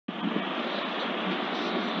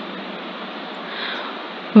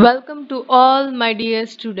Welcome to all my dear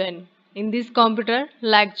student in this computer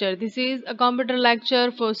lecture. This is a computer lecture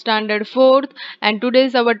for standard 4th and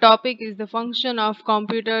today's our topic is the function of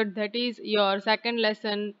computer, that is your second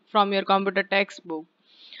lesson from your computer textbook.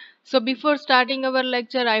 So before starting our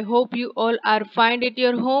lecture, I hope you all are fine at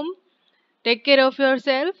your home. Take care of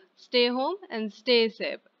yourself, stay home and stay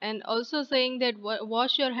safe. And also saying that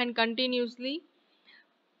wash your hand continuously,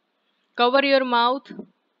 cover your mouth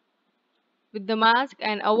with the mask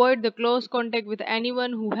and avoid the close contact with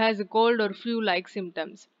anyone who has a cold or flu like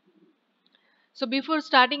symptoms. So before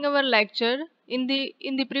starting our lecture, in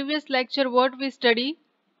the previous lecture what we study,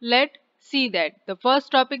 let see that the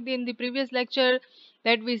first topic in the previous lecture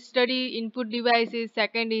that we study input devices,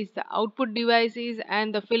 second is the output devices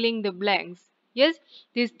and the filling the blanks. Yes,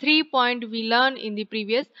 these 3 points we learned in the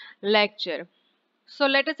previous lecture. So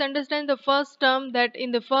let us understand the first term, that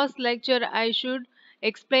in the first lecture I should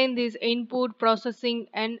explain this input, processing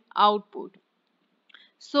and output.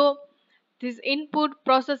 So this input,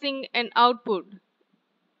 processing and output,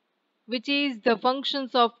 which is the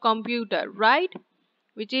functions of computer, right?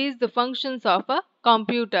 Which is the functions of a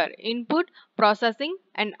computer: input, processing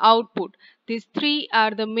and output. These three are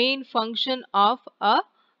the main function of a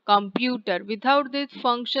computer. Without these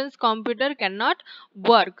functions computer cannot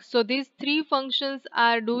work. So these three functions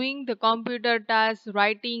are doing the computer tasks: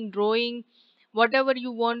 writing, drawing, whatever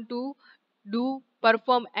you want to do,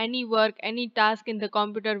 perform any work, any task in the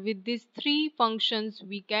computer. With these three functions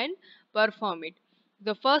we can perform it.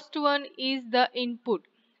 The first one is the input.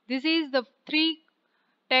 This is the three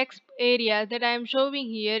text area that I am showing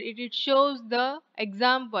here. It shows the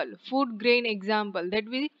example, food grain example that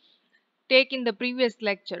we take in the previous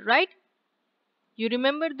lecture, right? You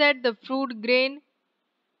remember that the fruit grain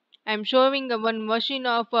I am showing one machine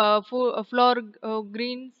of flour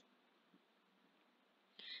grains.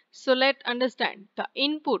 So let understand the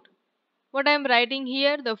input. What I am writing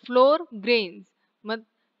here, the flour grains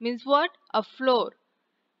means what? A flour.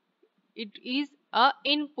 It is a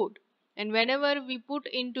input, and whenever we put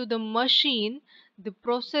into the machine, the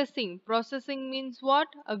processing means what?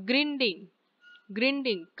 A grinding,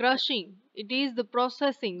 crushing, it is the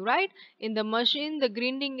processing, right? In the machine the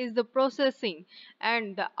grinding is the processing,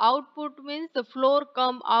 and the output means the flour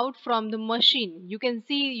come out from the machine. You can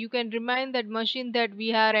see, you can remind that machine that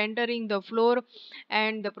we are entering the flour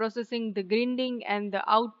and the processing, the grinding, and the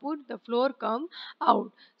output, the flour come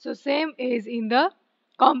out. So same is in the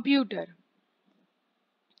computer.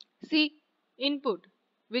 See, input,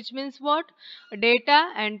 which means what?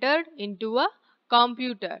 Data entered into a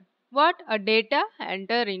computer. What? A data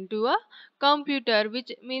enter into a computer, which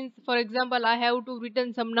means, for example, I have to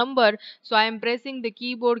written some number, so I am pressing the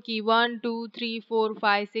keyboard key 1 2 3 4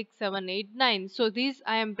 5 6 7 8 9. So this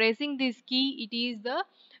I am pressing this key, it is the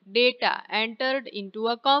data entered into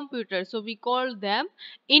a computer, so we call them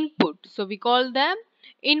input. So we call them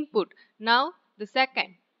input. Now the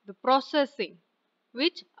second, the processing,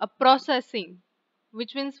 which a processing,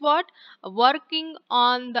 which means what? Working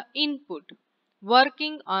on the input,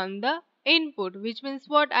 which means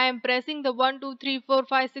what? I am pressing the 1 2 3 4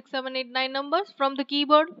 5 6 7 8 9 numbers from the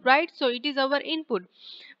keyboard, right? So it is our input,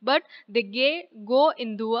 but they go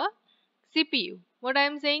into a CPU. What I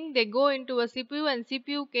am saying, they go into a CPU and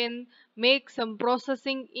CPU can make some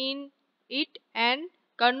processing in it and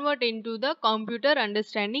convert into the computer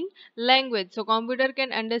understanding language. So computer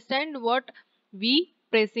can understand what we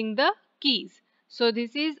pressing the keys. So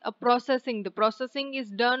this is a processing. The processing is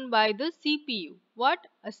done by the CPU. What?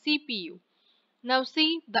 A CPU. Now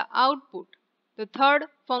see the output, the third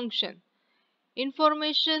function,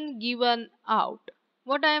 information given out.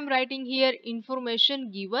 What I am writing here,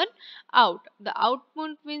 information given out. The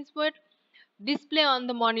output means what? Display on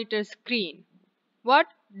the monitor screen. What?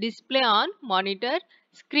 Display on monitor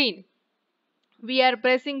screen. We are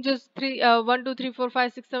pressing just 1 2 3 4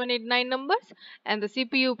 5 6 7 8 9 numbers, and the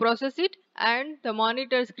CPU process it and the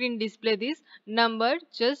monitor screen display this number.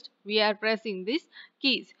 Just we are pressing these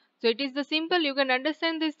keys. So it is the simple, you can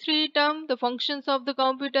understand these three terms, the functions of the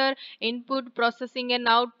computer: input, processing and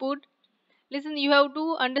output. Listen, you have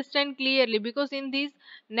to understand clearly, because in this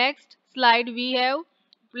next slide we have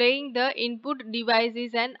playing the input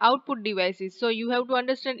devices and output devices. So you have to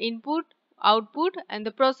understand input, output and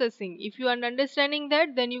the processing. If you are understanding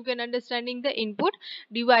that, then you can understanding the input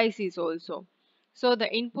devices also. So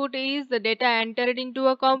the input is the data entered into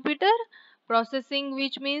a computer, processing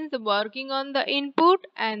which means the working on the input,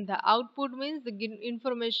 and the output means the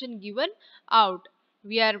information given out.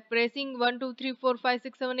 We are pressing 1 2 3 4 5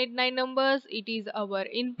 6 7 8 9 numbers, it is our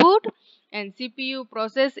input, and CPU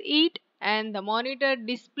process it and the monitor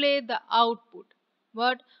display the output.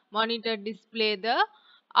 What? Monitor display the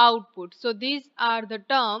output. So these are the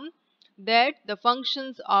terms that the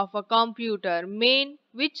functions of a computer. Main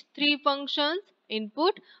which three functions?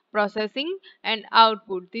 Input, processing and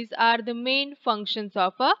output. These are the main functions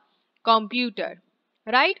of a computer,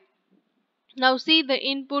 right? Now see the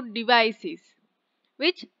input devices.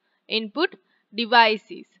 Which input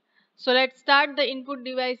devices? So let's start the input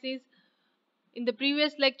devices. In the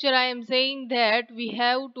previous lecture I am saying that we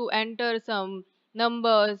have to enter some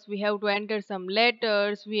numbers, we have to enter some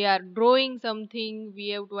letters, we are drawing something, we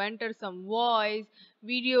have to enter some voice,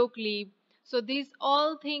 video clip. So these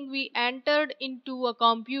all things we entered into a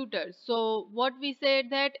computer. So what we said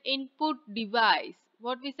that input device,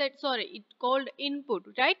 what we said, sorry, it called input,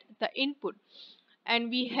 right? The input. And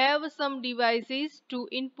we have some devices to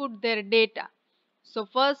input their data. So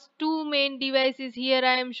first two main devices here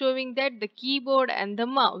I am showing that the keyboard and the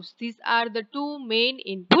mouse. These are the two main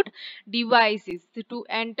input devices to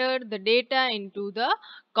enter the data into the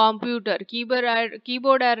computer. Keyboard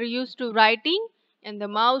are used to writing and the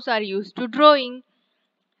mouse are used to drawing.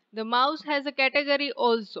 The mouse has a category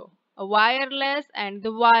also, a wireless and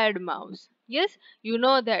the wired mouse. Yes, you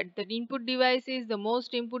know that the input devices, the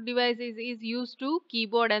most input devices is used to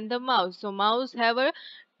keyboard and the mouse. So mouse have a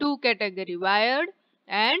two category, wired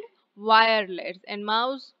and wireless. And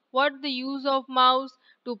mouse, what the use of mouse?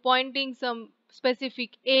 To pointing some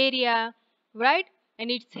specific area, right?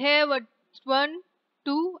 And it's have a 1,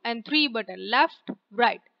 2 and 3 button, left,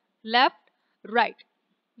 right, left, right.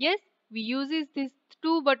 Yes, we uses these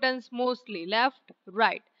two buttons mostly, left,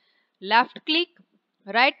 right. Left click,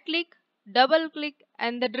 right click, double click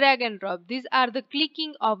and the drag and drop. These are the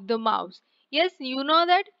clicking of the mouse. Yes, you know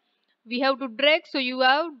that we have to drag, so you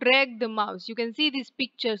have drag the mouse. You can see these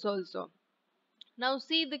pictures also. Now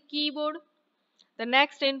see the keyboard. The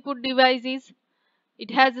next input device is,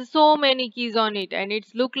 it has so many keys on it and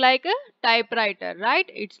it's look like a typewriter, right?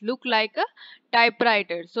 It's look like a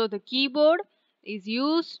typewriter. So the keyboard is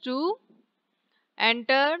used to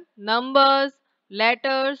enter numbers,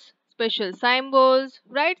 letters, special symbols,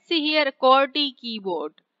 right? See here a QWERTY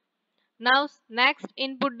keyboard. Now next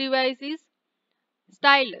input device is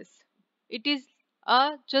stylus. It is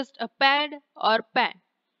just a pad or pen.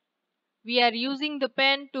 We are using the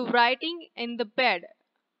pen to writing in the pad,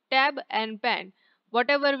 tab and pen.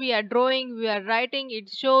 Whatever we are drawing, we are writing, it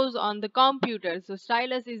shows on the computer. So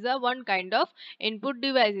stylus is a one kind of input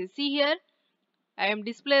devices. See here, I am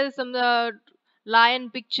displaying some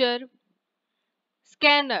lion picture.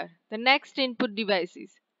 Scanner, the next input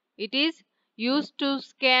devices. It is used to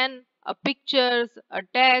scan a pictures, a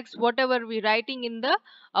text, whatever we writing in the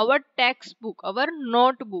our textbook, our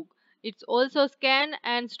notebook. It's also scanned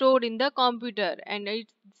and stored in the computer. And it,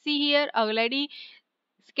 see here a lady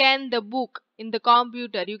scan the book in the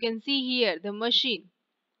computer. You can see here the machine.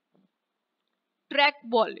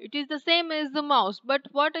 Trackball. It is the same as the mouse, but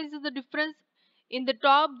what is the difference? In the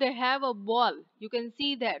top they have a ball. You can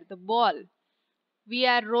see there the ball. We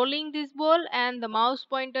are rolling this ball and the mouse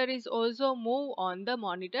pointer is also move on the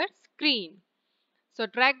monitor screen. So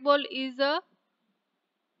trackball is a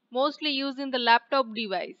mostly used in the laptop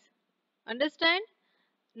device. Understand?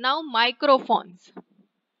 Now microphones.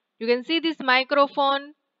 You can see this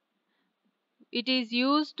microphone. It is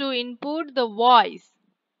used to input the voice.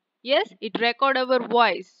 Yes, it record our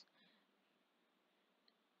voice.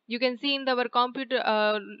 You can see in our computer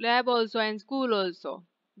lab also and school also.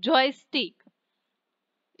 Joystick.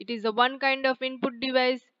 It is a one kind of input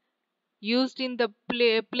device used in the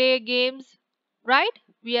play games, right?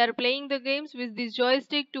 We are playing the games with this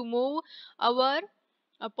joystick to move our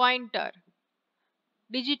pointer.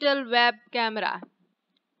 Digital web camera.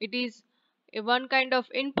 It is a one kind of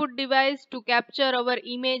input device to capture our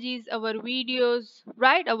images, our videos,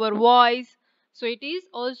 right? Our voice. So it is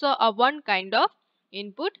also a one kind of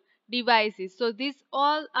input devices. So these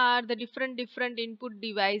all are the different input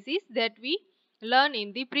devices that we learn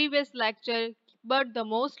in the previous lecture. But the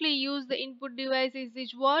mostly used input devices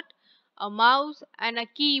is what? A mouse and a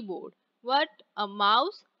keyboard. What? A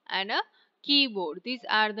mouse and a keyboard. These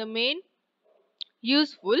are the main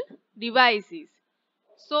useful devices.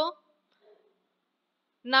 So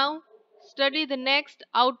now study the next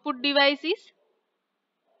output devices.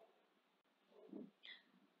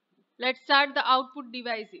 Let's start the output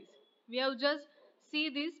devices. We have just see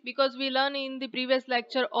this because we learned in the previous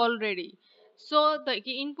lecture already. So the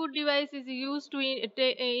input device is used to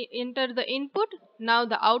enter the input. Now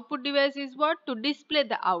the output device is what? To display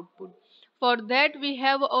the output. For that we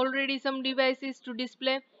have already some devices to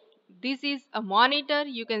display. This is a monitor.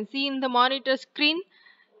 You can see in the monitor screen.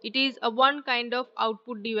 It is a one kind of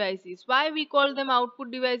output devices. Why we call them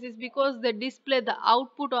output devices? Because they display the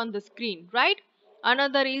output on the screen, right?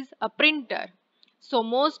 Another is a printer. So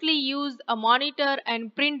mostly used, a monitor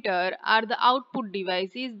and printer are the output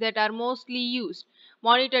devices that are mostly used.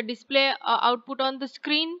 Monitor display output on the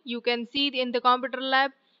screen, you can see in the computer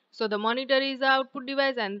lab. So the monitor is the output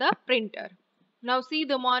device and the printer. Now see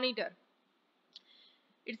the monitor.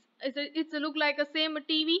 It's a look like a same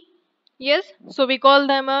TV. Yes, so we call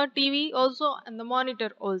them a TV also and the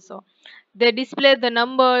monitor also. They display the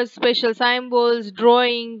numbers, special symbols,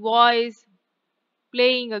 drawing, voice,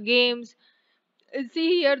 playing a games.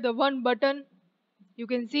 See here the one button, you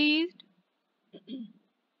can see it.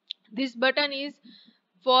 This button is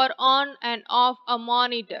for on and off a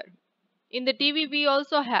monitor. In the TV we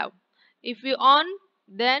also have, if we on,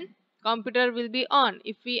 then computer will be on.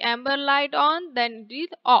 If we amber light on, then it is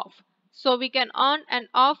off. So we can on and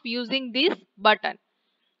off using this button,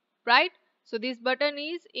 right? So this button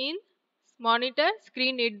is in monitor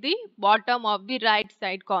screen at the bottom of the right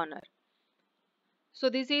side corner. So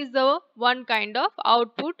this is the one kind of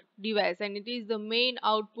output device, and it is the main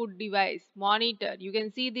output device, monitor. You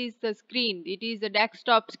can see this the screen, it is the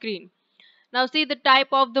desktop screen. Now see the type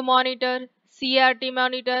of the monitor, CRT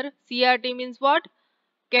monitor. CRT means what?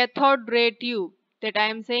 Cathode ray tube, that I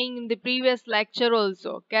am saying in the previous lecture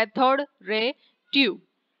also. Cathode ray tube.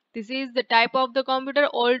 This is the type of the computer,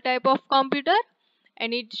 old type of computer,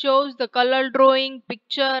 and it shows the color drawing,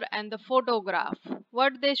 picture and the photograph.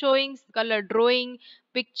 What they showing? Color drawing,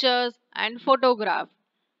 pictures and photograph.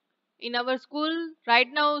 In our school right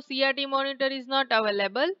now CRT monitor is not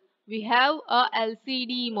available. We have a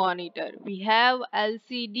LCD monitor. We have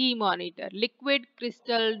LCD monitor, liquid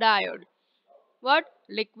crystal diode. What?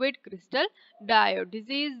 Liquid crystal diode. This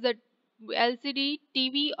is the LCD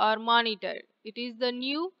TV or monitor. It is the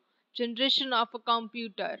new generation of a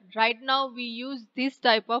computer. Right now we use this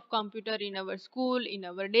type of computer in our school, in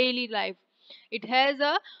our daily life. It has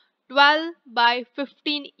a 12 by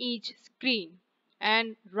 15 inch screen,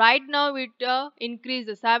 and right now it increased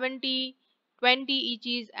the 70, 20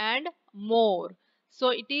 inches and more. So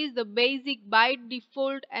it is the basic by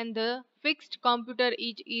default, and the fixed computer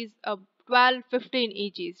each is a 12 15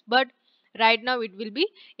 inches, but right now it will be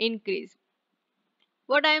increased.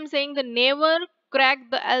 What I am saying, the never crack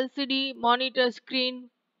the LCD monitor screen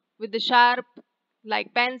with the sharp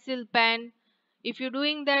like pencil pen. If you're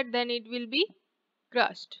doing that, then it will be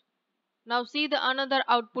crushed. Now see the another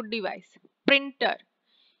output device, printer.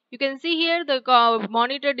 You can see here the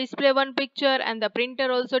monitor display one picture and the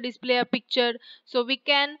printer also display a picture. So we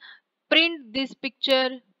can print this picture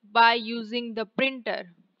by using the printer.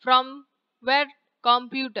 From where?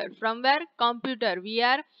 Computer. From where? Computer. We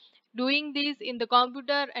are doing this in the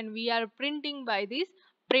computer and we are printing by this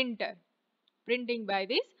printer. Printing by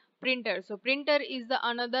this printer. So printer is the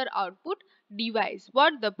another output device.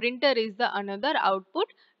 What? The printer is the another output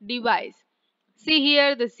device. See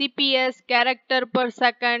here the CPS, character per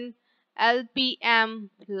second, LPM,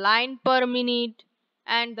 line per minute,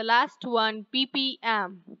 and the last one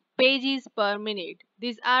PPM, pages per minute.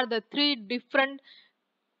 These are the three different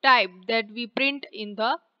type that we print in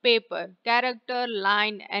the paper: character,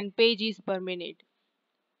 line and pages per minute.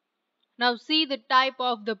 Now see the type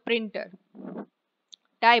of the printer.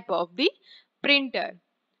 Type of the printer.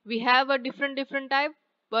 We have a different type,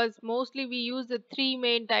 but mostly we use the three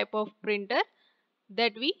main type of printer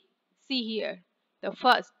that we see here. The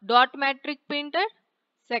first, dot matrix printer,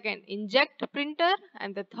 second, inkjet printer,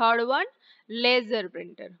 and the third one, laser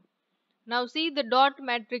printer. Now see the dot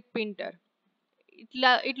matrix printer.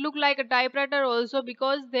 It look like a typewriter also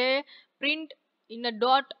because they print in a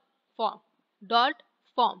dot form. Dot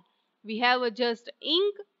form. We have a just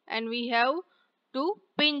ink and we have to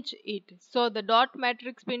pinch it. So the dot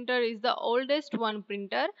matrix printer is the oldest one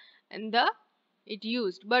printer and it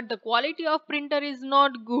used, but the quality of printer is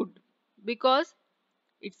not good because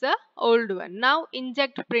it's a old one. Now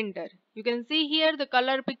inkjet printer. You can see here the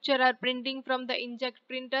color picture are printing from the inkjet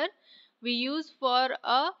printer. We use for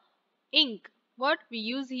a ink. What we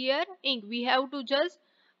use here? Ink. We have to just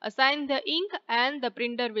assign the ink and the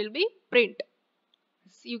printer will be print.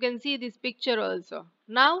 You can see this picture also.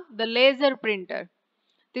 Now the laser printer.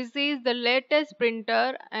 This is the latest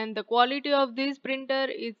printer and the quality of this printer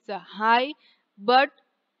is high, but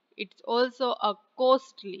it's also a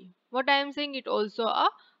costly. What I am saying, it also a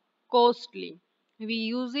costly. We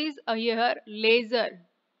uses here laser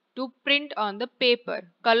to print on the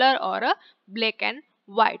paper, color or a black and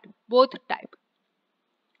white, both type.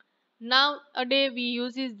 Nowadays we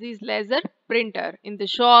uses this laser printer in the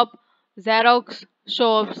shop, Xerox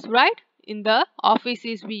shops, right? In the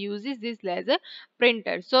offices we uses this laser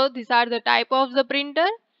printer. So these are the type of the printer.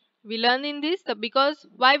 We learn in this because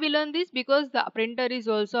why we learn this, because the printer is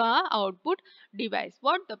also a output device.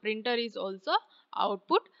 What? The printer is also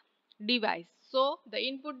output device. So the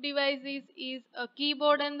input device is a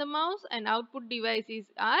keyboard and the mouse, and output devices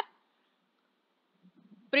are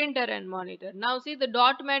printer and monitor. Now see, the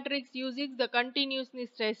dot matrix uses the continuously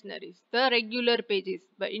stationaries, the regular pages.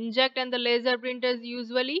 But inkjet and the laser printers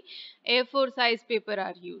usually A4 size paper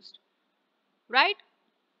are used, right?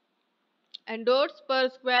 And dots per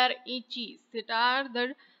square inches, that are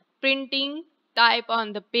the printing type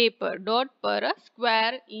on the paper, dot per a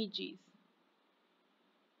square inches.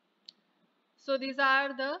 So these are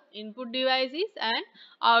the input devices and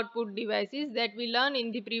output devices that we learned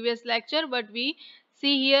in the previous lecture, but we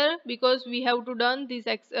see here because we have to done this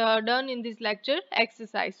done in this lecture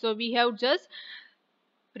exercise. So we have just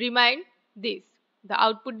remind this, the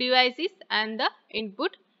output devices and the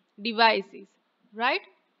input devices, right?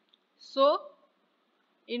 So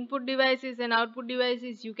input devices and output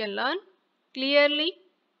devices you can learn clearly,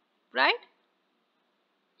 right?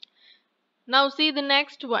 Now see the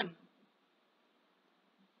next one,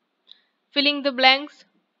 filling the blanks,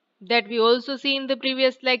 that we also see in the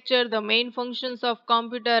previous lecture. The main functions of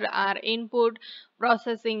computer are input,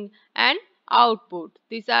 processing and output.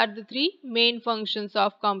 These are the three main functions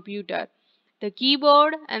of computer. The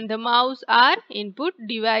keyboard and the mouse are input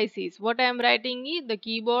devices. What I am writing is the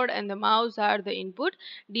keyboard and the mouse are the input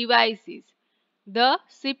devices. The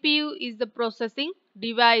CPU is the processing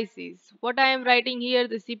devices. What I am writing here,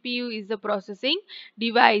 the CPU is the processing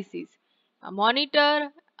devices. A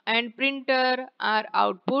monitor and printer are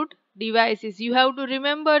output devices. You have to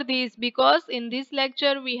remember this because in this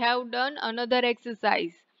lecture we have done another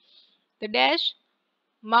exercise. The dash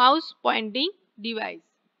mouse pointing device.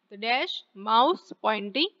 The dash mouse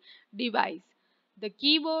pointing device. The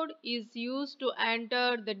keyboard is used to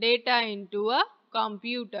enter the data into a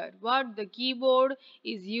computer. What? The keyboard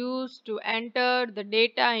is used to enter the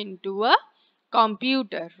data into a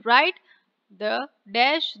computer, right? The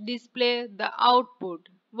dash display the output.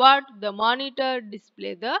 What? The monitor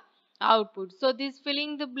display the output. So this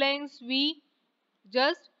filling the blanks we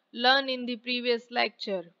just learned in the previous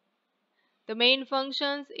lecture. The main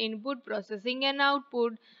functions: input, processing and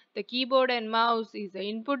output. The keyboard and mouse is the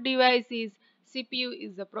input devices, CPU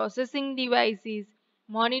is the processing devices,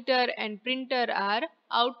 monitor and printer are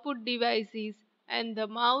output devices, and the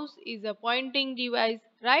mouse is a pointing device,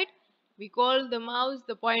 right? We call the mouse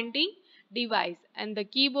the pointing device, and the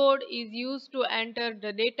keyboard is used to enter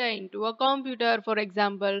the data into a computer. For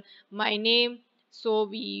example, my name. So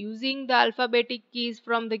we using the alphabetic keys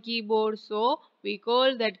from the keyboard. So we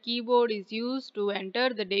call that keyboard is used to enter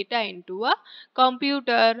the data into a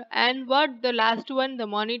computer. And what? The last one, the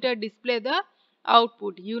monitor display the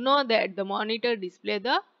output. You know that the monitor display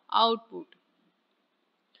the output.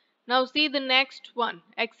 Now see the next one,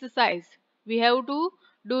 exercise. We have to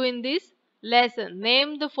do in this lesson.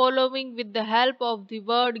 Name the following with the help of the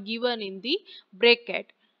word given in the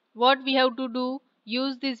bracket. What we have to do?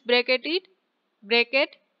 Use this bracket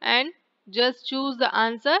and just choose the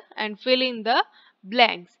answer and fill in the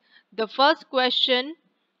blanks. The first question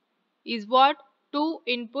is what? Two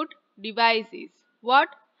input devices. What?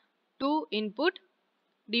 Two input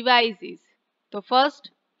devices. The first,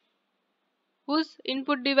 whose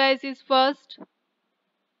input device is first?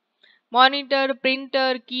 Monitor,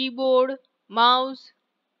 printer, keyboard, mouse,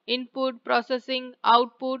 input, processing,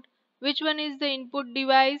 output. Which one is the input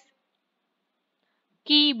device?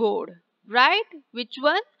 Keyboard, right? Which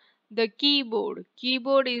one? The keyboard.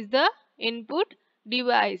 Keyboard is the input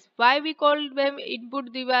device. Why we call them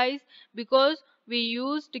input device? Because we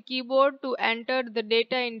used keyboard to enter the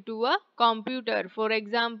data into a computer. For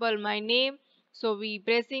example, my name. So we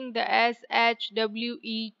pressing the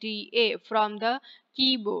SHWETA from the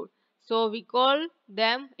keyboard. So we call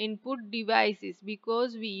them input devices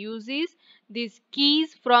because we uses these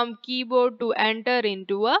keys from keyboard to enter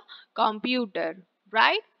into a computer,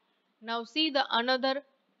 right? Now see the another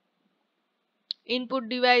input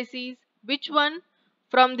devices. Which one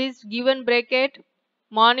from this given bracket?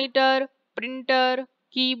 Monitor, printer,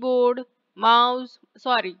 keyboard, mouse.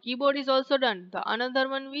 Sorry, keyboard is also done. The another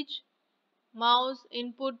one which? Mouse,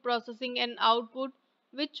 input, processing and output.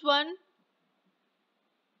 Which one?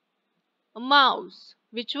 A mouse.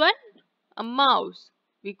 Which one? A mouse.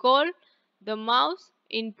 We call the mouse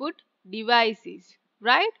input devices,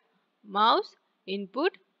 right? Mouse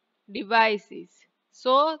input devices.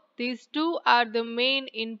 So these two are the main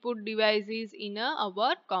input devices in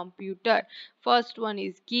our computer. First one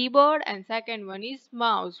is keyboard and second one is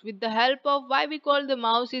mouse. With the help of, why we call the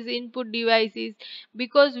mouse is input devices?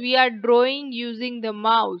 Because we are drawing using the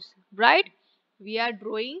mouse, right? We are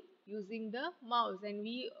drawing using the mouse, and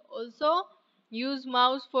we also use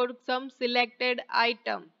mouse for some selected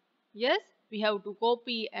item. Yes, we have to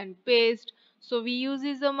copy and paste, so we use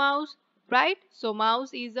the mouse, right? So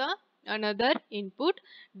mouse is another input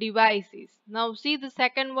devices. Now see the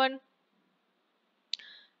second one,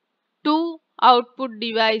 two output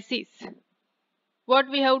devices. What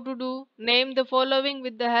we have to do? Name the following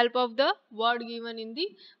with the help of the word given in the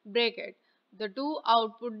bracket. The two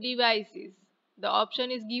output devices. The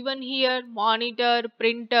option is given here: monitor,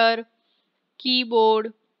 printer,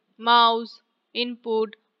 keyboard, mouse,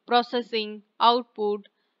 input, processing, output.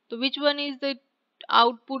 So which one is the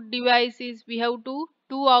output devices? We have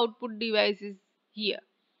two output devices here.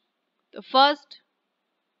 The first,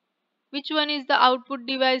 which one is the output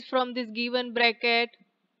device from this given bracket?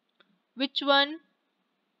 Which one?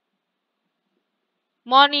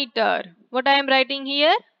 Monitor. What I am writing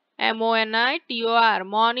here? monitor,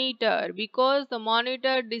 monitor, because the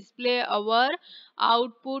monitor display our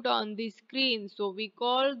output on the screen. So we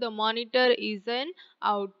call the monitor is an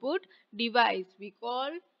output device. We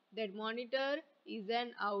call that monitor is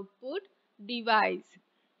an output device.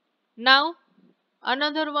 Now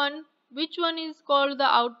another one, which one is called the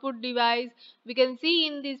output device? We can see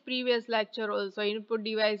in this previous lecture also input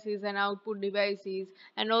devices and output devices,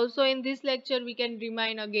 and also in this lecture we can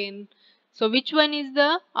remind again. So which one is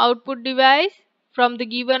the output device from the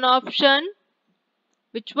given option?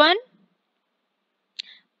 Which one?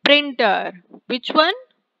 Printer. Which one?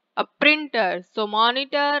 A printer. So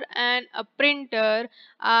monitor and a printer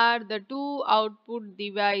are the two output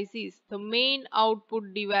devices, the main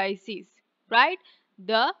output devices, right?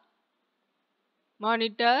 The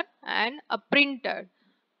monitor and a printer.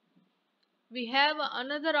 We have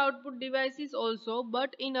another output devices also,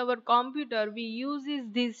 but in our computer we uses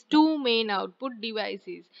these two main output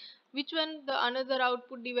devices. Which one the another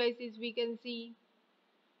output devices we can see?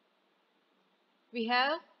 We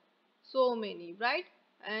have so many, right?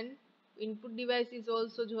 And input devices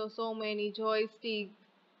also so many: joystick,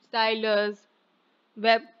 stylus,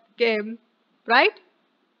 webcam, right?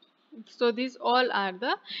 So these all are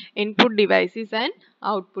the input devices and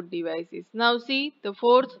output devices. Now see the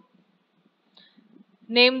fourth.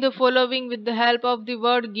 Name the following with the help of the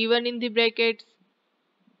word given in the brackets.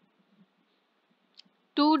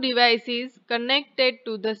 Two devices connected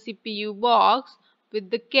to the CPU box with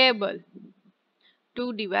the cable.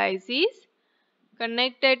 Two devices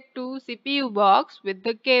connected to CPU box with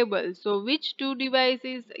the cable. So which two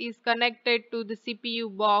devices is connected to the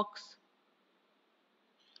CPU box?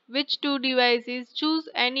 Which two devices? Choose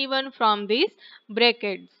anyone from these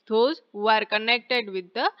brackets, those who are connected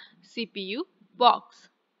with the CPU box.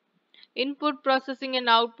 Input, processing and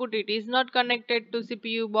output, it is not connected to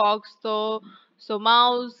CPU box, so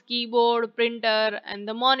mouse, keyboard, printer and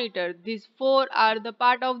the monitor, these four are the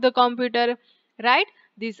part of the computer, right?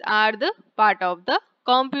 These are the part of the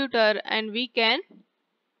computer, and we can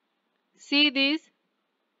see this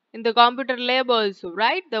in the computer lab also,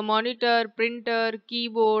 right? The monitor, printer,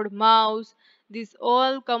 keyboard, mouse, these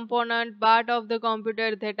all component part of the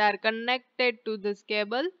computer that are connected to this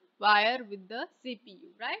cable wire with the CPU,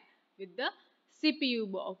 right? With the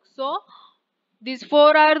CPU box. So these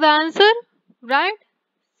four are the answer, right?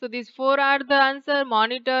 So these four are the answer: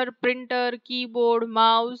 monitor, printer, keyboard,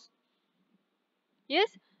 mouse. Yes.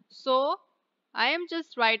 So I am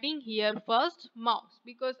just writing here first mouse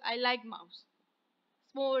because I like mouse.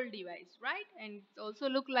 Small device, right? And it also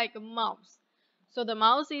look like a mouse. So the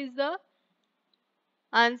mouse is the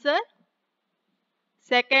answer.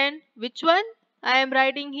 Second, which one I am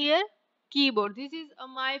writing here? Keyboard. This is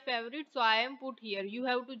my favorite, so I am put here. You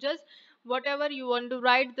have to just whatever you want to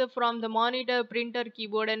write from the monitor, printer,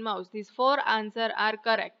 keyboard and mouse. These four answer are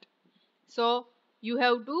correct. So you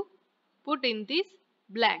have to put in these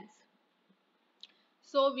blanks.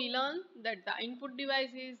 So we learn that the input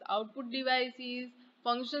devices, output devices,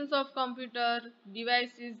 functions of computer,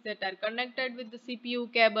 devices that are connected with the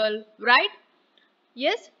CPU cable, right?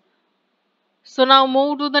 Yes. So now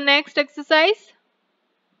move to the next exercise.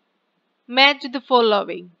 Match the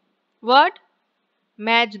following. What?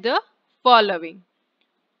 Match the following.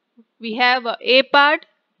 We have a part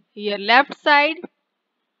here left side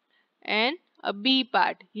and a B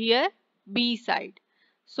part here B side.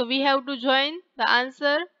 So we have to join the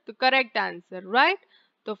answer, the correct answer, right?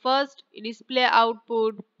 The first display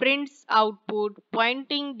output, prints output,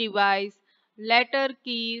 pointing device, letter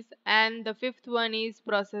keys, and the fifth one is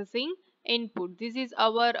processing input. This is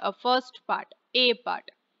our first part, A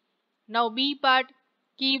part. Now B part,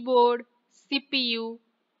 keyboard, CPU,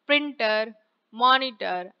 printer,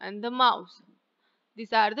 monitor and the mouse.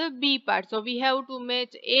 These are the B part. So we have to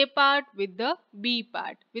match A part with the B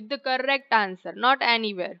part with the correct answer, not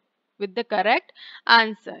anywhere, with the correct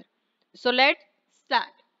answer. So let's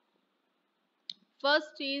start.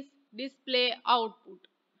 First is display output.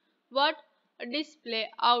 What? Display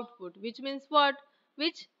output, which means what?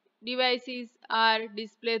 Which devices are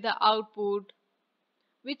display the output?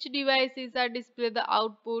 Which devices are display the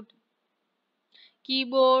output?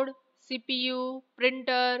 Keyboard, CPU,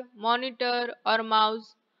 printer, monitor or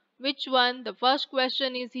mouse? Which one? The first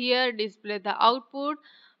question is here, display the output.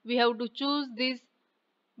 We have to choose this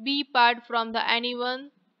B part from the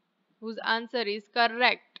anyone whose answer is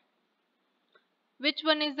correct. Which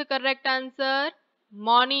one is the correct answer?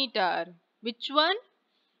 Monitor. Which one?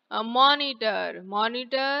 A monitor.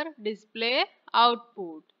 Monitor display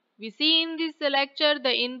output. We see in this lecture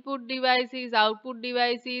the input devices, output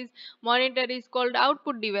devices. Monitor is called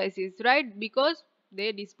output devices, right? Because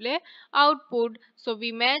they display output. So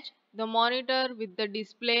we match the monitor with the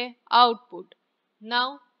display output.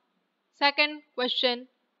 Now, second question,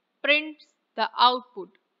 prints the output.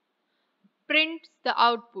 Prints the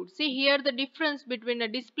output. See here the difference between a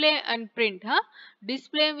display and print.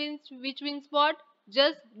 Display means, which means what?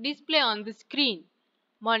 Just display on the screen.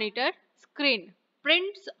 Monitor screen.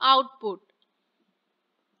 Prints output,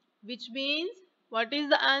 which means what is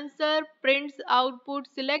the answer? Prints output.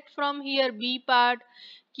 Select from here B part,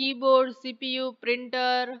 keyboard, CPU,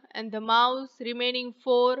 printer and the mouse, remaining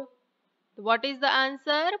 4. What is the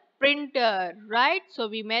answer? Printer, right? So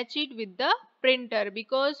we match it with the printer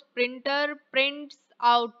because printer prints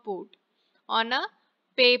output on a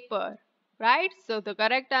paper, right? So the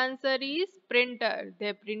correct answer is printer.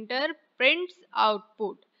 The printer prints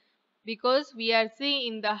output because we are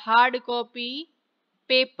seeing in the hard copy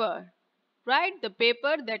paper, right? The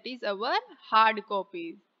paper that is our hard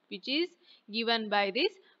copy, which is given by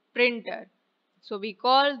this printer. So we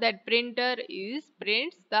call that printer is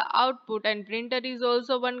prints the output, and printer is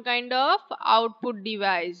also one kind of output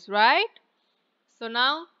device, right? So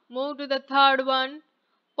now move to the third one,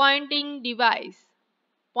 pointing device.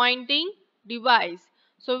 Pointing device.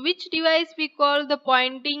 So which device we call the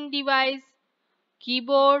pointing device?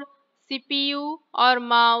 Keyboard, CPU or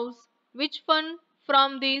mouse? Which one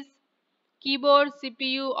from this? Keyboard,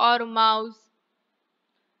 CPU or mouse?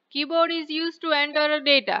 Keyboard is used to enter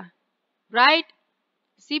data, right?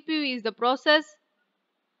 CPU is the process.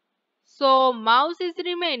 So mouse is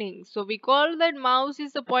remaining. So we call that mouse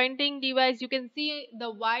is a pointing device. You can see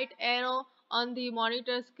the white arrow on the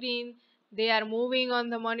monitor screen. They are moving on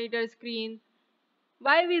the monitor screen.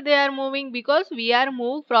 Why they are moving? Because we are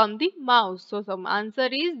moved from the mouse. So some answer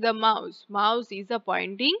is the mouse. Mouse is a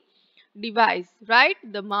pointing device, right?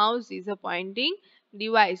 The mouse is a pointing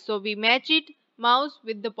device. So we match it mouse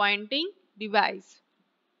with the pointing device.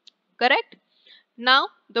 Correct? Now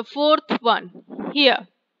the fourth one here.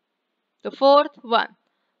 The fourth one,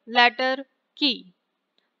 letter key.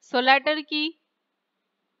 So letter key,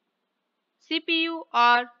 CPU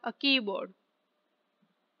or a keyboard?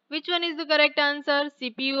 Which one is the correct answer?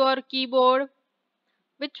 CPU or keyboard?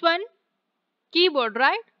 Which one? Keyboard,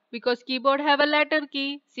 right? Because keyboard have a letter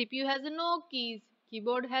key. CPU has no keys.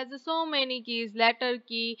 Keyboard has so many keys. Letter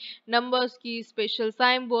key, numbers key, special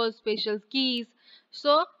symbols, special keys.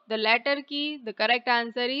 So the letter key, the correct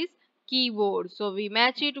answer is keyboard. So we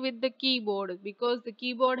match it with the keyboard because the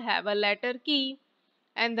keyboard have a letter key.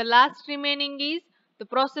 And the last remaining is the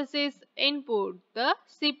processes input, the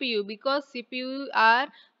CPU, because CPU are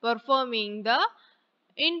performing the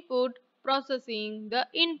input, processing the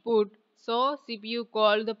input. So CPU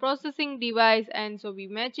called the processing device, and so we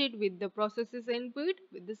match it with the processes input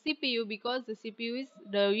with the CPU because the CPU is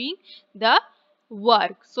doing the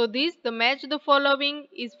work. So this the match the following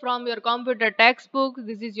is from your computer textbook.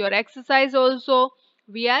 This is your exercise also.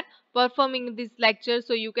 We are performing this lecture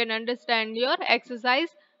so you can understand your exercise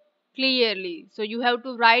clearly. So you have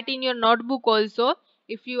to write in your notebook also.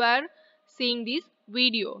 If you are seeing this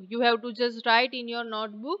video, you have to just write in your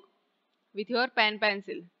notebook with your pen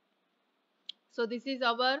pencil. So this is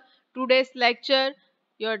our today's lecture,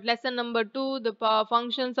 your lesson number 2, the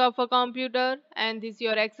functions of a computer, and this is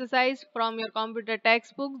your exercise from your computer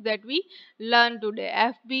textbooks that we learned today.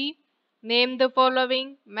 FB, name the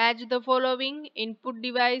following, match the following, input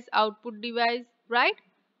device, output device, right?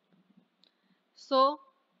 So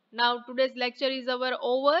now today's lecture is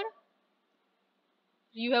over.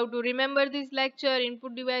 You have to remember this lecture,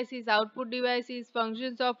 input devices, output devices,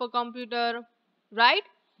 functions of a computer, right?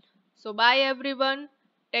 So bye everyone.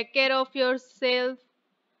 Take care of yourself.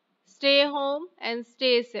 Stay home and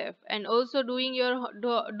stay safe. And also do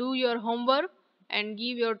your homework and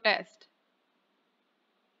give your test.